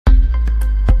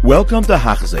Welcome to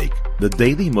Hachzik, the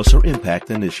Daily Musar Impact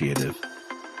Initiative.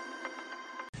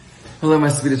 Hello, my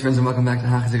sweetest friends, and welcome back to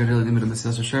Hachzik, our daily limit of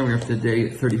Mesilas Yesharim. We're up to day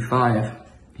 35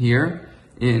 here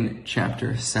in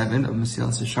chapter 7 of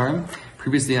Mesilas Yesharim.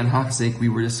 Previously on Hachzik, we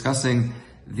were discussing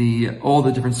all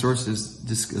the different sources,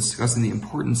 discussing the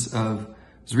importance of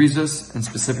Zrizus, and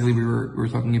specifically we were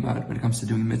talking about when it comes to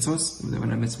doing mitzvahs, that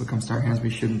when a mitzvah comes to our hands,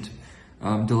 we shouldn't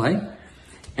delay.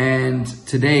 And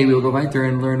today we will go right there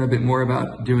and learn a bit more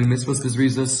about doing mitzvahs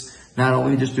b'zrizus, not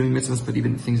only just doing mitzvahs, but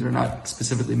even things that are not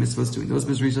specifically mitzvahs, doing those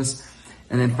b'zrizus.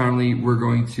 And then finally, we're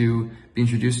going to be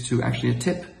introduced to actually a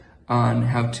tip on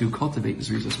how to cultivate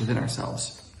b'zrizus within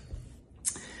ourselves.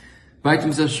 We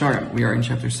are in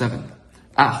chapter 7.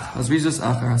 The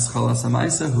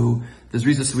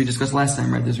zrizus we discussed last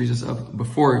time, right? The zrizus of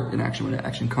before an action, when an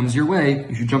action comes your way,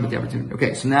 you should jump at the opportunity.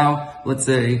 Okay, so now let's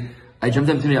say I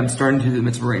jumped at the opportunity, I'm starting to do the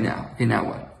mitzvah right now. Okay, now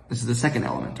what? This is the second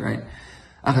element, right?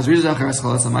 After you start the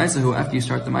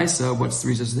Maisa, what's the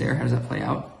zrizus there? How does that play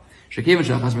out?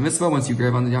 Once you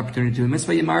grab on the opportunity to do the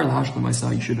mitzvah,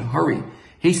 you should hurry,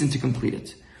 hasten to complete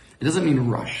it. It doesn't mean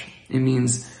rush. It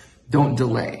means don't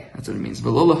delay. That's what it means.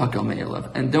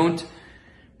 And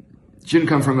shouldn't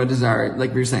come from a desire,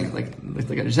 like we were saying, like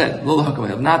I just said,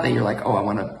 not that you're like, oh, I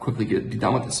want to quickly be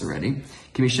done with this already.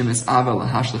 Like someone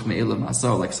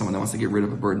that wants to get rid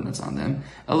of a burden that's on them.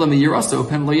 Rather,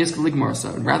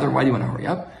 why do you want to hurry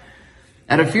up?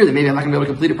 Out of fear that maybe I'm not going to be able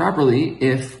to complete it properly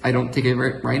if I don't take it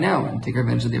right now and take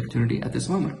advantage of the opportunity at this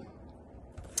moment.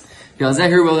 Chazal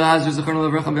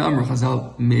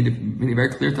made it very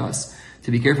clear to us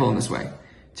to be careful in this way,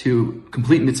 to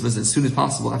complete mitzvahs as soon as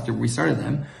possible after we started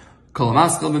them.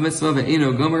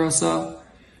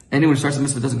 Anyone who starts a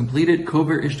mitzvah doesn't complete it,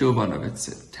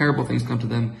 it's terrible things come to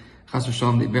them.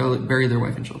 They bury their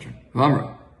wife and children.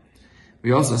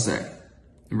 We also say,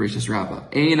 in Rishis Rabbah,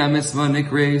 a mitzvah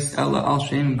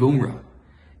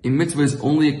is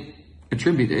only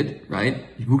attributed, right?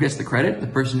 Who gets the credit? The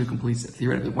person who completes it.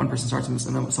 Theoretically, one person starts a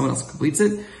mitzvah, someone else completes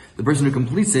it. The person who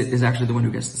completes it is actually the one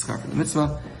who gets the scar for the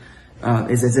mitzvah.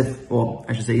 It's as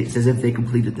if they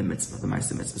completed the mitzvah, the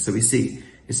Ma'aseh mitzvah. So we see,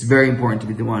 it's very important to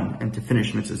be the one and to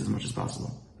finish mitzvahs as much as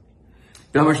possible.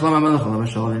 Says,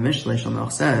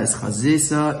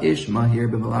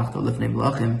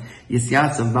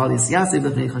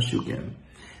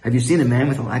 have you seen a man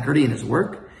with alacrity in his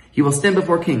work? He will stand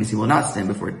before kings, he will not stand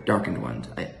before darkened ones,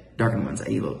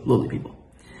 i.e. lowly people.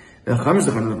 And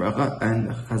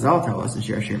Chazal tell us in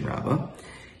Yesharim Rabbah,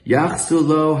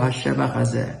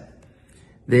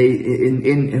 they in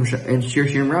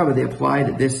Yesharim Rabbah they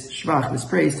applied this shvach, this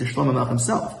praise, to Shlomo Melech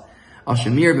himself. Al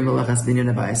Shamir b'melechas binyan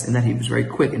habayis, and that he was very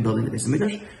quick in building the Beis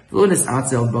Hamikdash.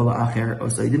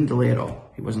 So he didn't delay at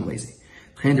all. He wasn't lazy.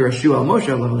 When talking about Moshe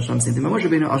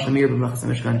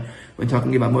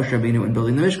Rabbeinu and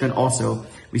building the Mishkan, also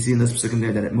we see in this psukim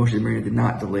there that Moshe Rabbeinu did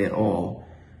not delay at all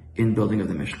in building of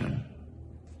the Mishkan.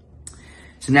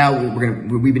 So now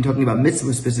we've been talking about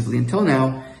mitzvahs specifically until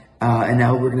now. And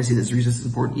now we're going to see that zrizus is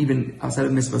important even outside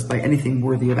of mitzvahs by anything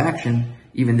worthy of action.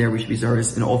 Even there we should be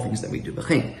zariz in all things that we do.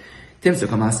 Everything that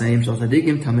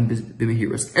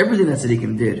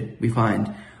tzaddikim did, we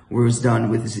find, was done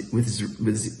with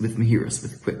mehirus,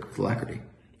 with alacrity,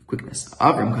 quickness.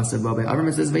 Avram says,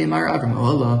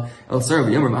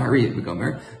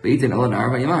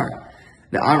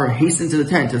 the Avram hastened to the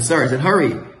tent of Sarah, said, hurry.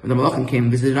 When the Malachim came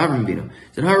and visited Avram Avinu,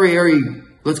 said, hurry,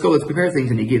 let's go, let's prepare things.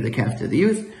 And he gave the calf to the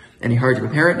youth, and he hurried to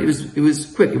prepare it. It was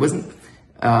quick. It wasn't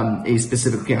a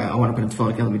specific, okay, I want to put in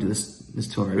tefillin, okay, let me do this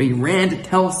tefillin. He ran to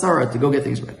tell Sarah to go get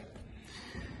things ready.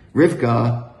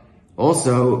 Rivka,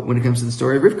 also, when it comes to the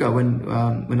story of Rivka,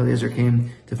 when Eliezer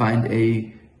came to find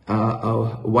a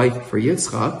wife for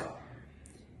Yitzchak,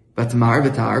 Batmar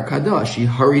v'tar kada, she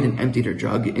hurried and emptied her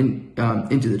jug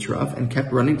into the trough and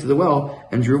kept running to the well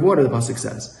and drew water, the pasuk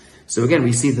says. So again,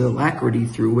 we see the alacrity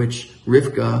through which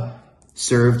Rivka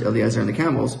served Eliezer and the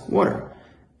camels water,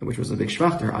 which was a big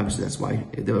shvach to her. Obviously, that's why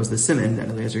there was the siman that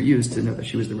Eliezer used to know that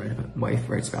she was the right wife,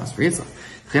 right spouse for Yitzchak.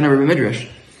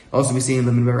 Also, we see in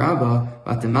the Midbar Rabbah,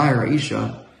 Batamai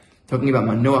Aisha, talking about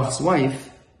Manoach's wife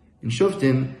in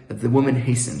Shoftim, that the woman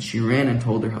hastened. She ran and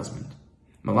told her husband.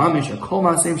 Malamish, Kol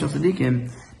Ma'aseim Shel Tzadikim,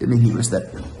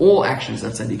 that all actions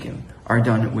of tzaddikim are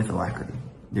done with alacrity.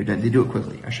 They do it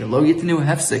quickly. Asher lo yitnu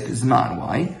hefsek zman.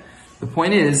 Why? The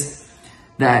point is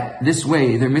that this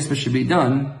way their mitzvah should be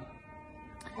done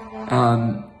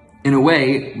in a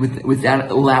way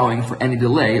without allowing for any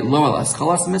delay. Lo alas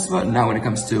chalas mitzvah. Now when it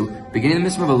comes to beginning the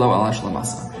mitzvah, lo alas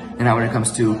shlamasa. And now when it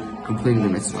comes to completing the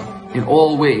mitzvah, in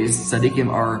all ways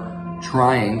tzaddikim are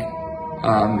trying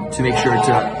to make sure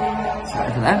to.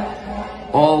 After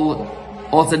that, all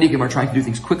all tzaddikim are trying to do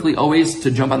things quickly, always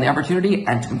to jump on the opportunity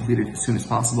and to complete it as soon as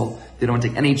possible. They don't want to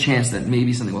take any chance that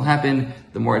maybe something will happen.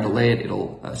 The more I delay it,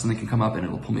 something can come up and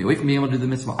it'll pull me away from being able to do the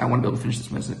mitzvah. I want to be able to finish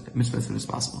this mitzvah as soon as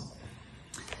possible.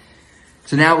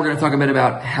 So now we're going to talk a bit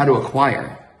about how to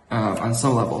acquire, on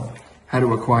some level, how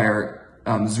to acquire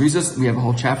zrizos. We have a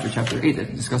whole chapter 8,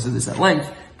 that discusses this at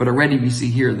length, but already we see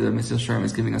here the Mesilas Yesharim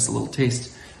is giving us a little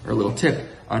taste, or a little tip,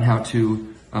 on how to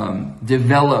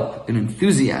develop an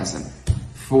enthusiasm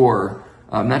for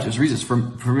not just zrizos, for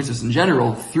mitzvahs in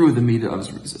general, through the midah of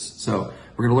zrizos. So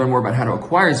we're going to learn more about how to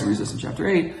acquire zrizos in chapter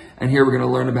 8, and here we're going to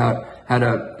learn about how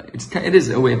to, it is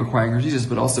a way of acquiring zrizos,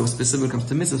 but also specifically when it comes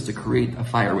to mitzvahs, to create a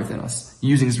fire within us,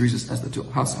 using zrizos as the tool.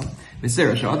 How so? We see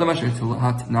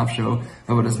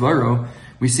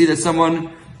that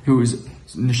someone whose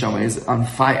neshama is on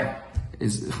fire,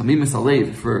 is chamim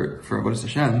misalev for avodas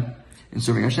Hashem, in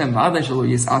serving Hashem. So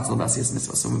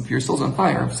if your soul's on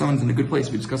fire, if someone's in a good place,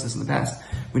 we discussed this in the past,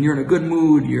 when you're in a good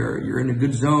mood, you're in a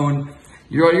good zone,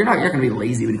 you're not going to be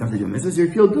lazy when it comes to doing mitzvahs. You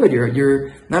feel good.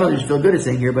 You're not only just feel good, it's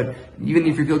saying here, but even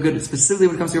if you feel good, specifically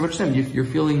when it comes to avodas Hashem, you're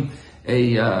feeling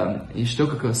a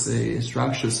shtokakos, a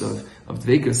strangshus of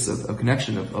dvekus, of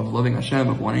connection, of loving Hashem,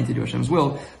 of wanting to do Hashem's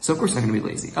will. So of course you're not going to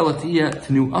be lazy.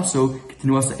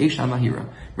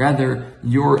 Rather,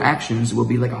 your actions will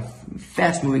be like a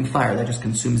fast-moving fire that just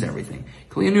consumes everything.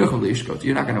 You're not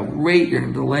going to wait, you're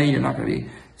going to delay, you're not going to be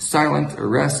silent or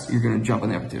rest, you're going to jump on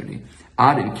the opportunity.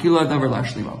 And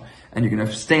you're going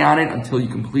to stay on it until you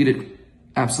complete it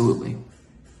absolutely.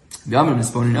 However,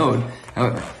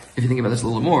 if you think about this a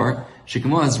little more, just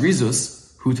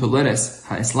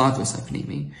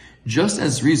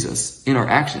as zrizos in our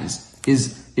actions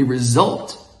is a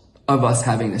result of us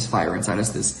having this fire inside us,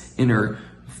 this inner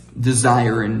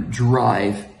desire and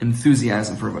drive,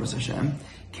 enthusiasm for avodas Hashem,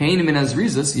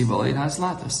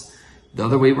 the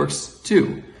other way works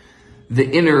too. The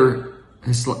inner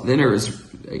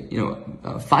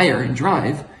fire and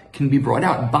drive can be brought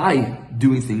out by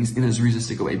doing things in a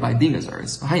zrizistic way, by being a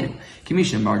zaris.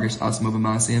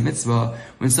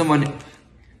 When someone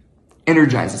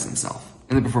energizes himself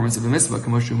in the performance of a mitzvah,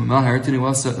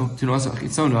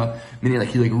 meaning like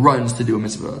he runs to do a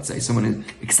mitzvah. Let's say someone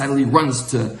excitedly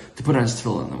runs to put on his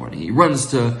tefillah in the morning. He runs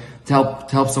to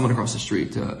help someone across the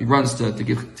street. He runs to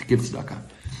give tzedakah.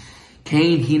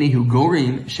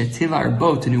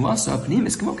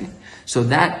 So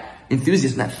that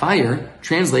enthusiasm, that fire,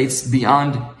 translates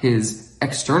beyond his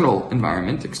external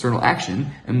environment, external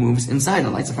action, and moves inside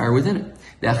and lights a fire within it.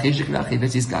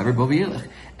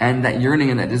 And that yearning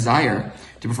and that desire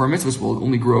to perform mitzvahs will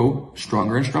only grow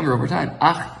stronger and stronger over time.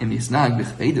 But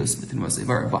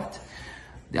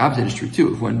the opposite is true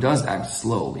too. If one does act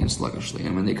slowly and sluggishly,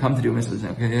 and when they come to do mitzvahs,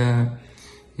 okay, yeah,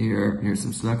 here's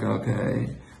some tzedakah, okay,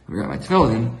 we got my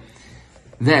tefillin,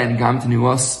 then gam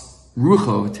tenuas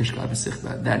rucho tishka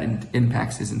b'sichba, that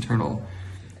impacts his internal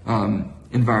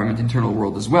environment, internal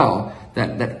world as well,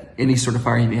 that any sort of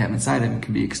fire he may have inside him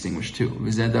can be extinguished too. And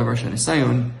this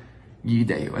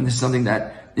is something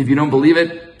that, if you don't believe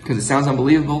it, because it sounds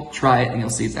unbelievable, try it and you'll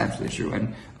see it's absolutely true.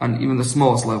 And on even the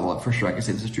smallest level, for sure, I can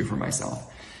say this is true for myself.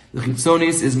 The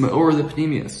chitzonis is me'or the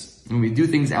pnimius. When we do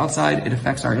things outside, it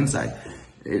affects our inside.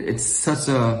 It's such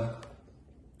an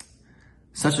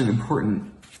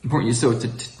important use. So to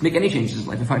make any changes in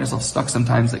life, we find ourselves stuck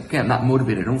sometimes, like, okay, I'm not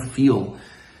motivated, I don't feel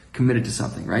committed to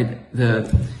something, right?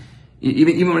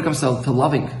 Even when it comes to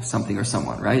loving something or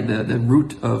someone, right? The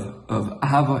root of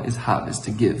ahava is hav, is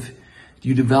to give.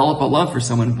 You develop a love for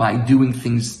someone by doing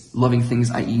things, loving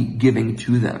things, i.e. giving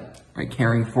to them, right?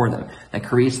 Caring for them. That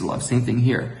creates the love. Same thing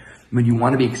here. When you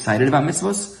want to be excited about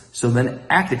mitzvahs, so then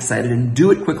act excited and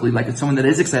do it quickly, like it's someone that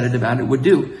is excited about it would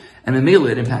do. And then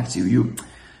it impacts you.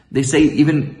 They say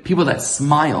even people that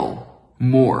smile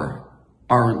more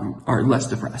are less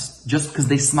depressed, just because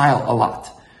they smile a lot.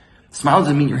 Smile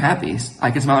doesn't mean you're happy.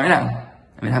 I can smile right now.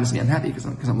 I mean, it happens to me, I'm happy because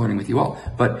I'm learning with you all.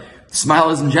 But smile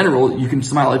is in general, you can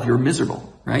smile if you're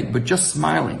miserable, right? But just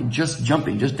smiling, just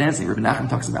jumping, just dancing. Rabbi Nachman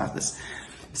talks about this.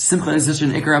 Simcha is just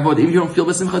an ikar avod. Even if you don't feel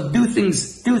the simcha, do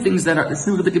things that are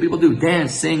simcha that people do.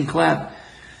 Dance, sing, clap.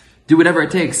 Do whatever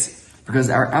it takes. Because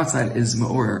our outside is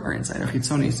ma'or, our inside. Our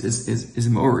chitzonis is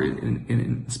ma'or. It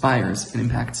inspires and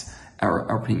impacts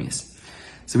our pnimis.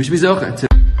 So we should be zocha to...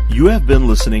 You have been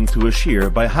listening to a shir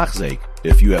by Hachzeik.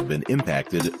 If you have been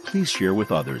impacted, please share with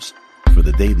others. For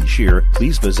the daily shir,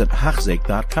 please visit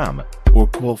Hachzeik.com or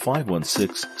call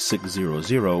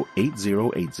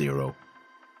 516-600-8080.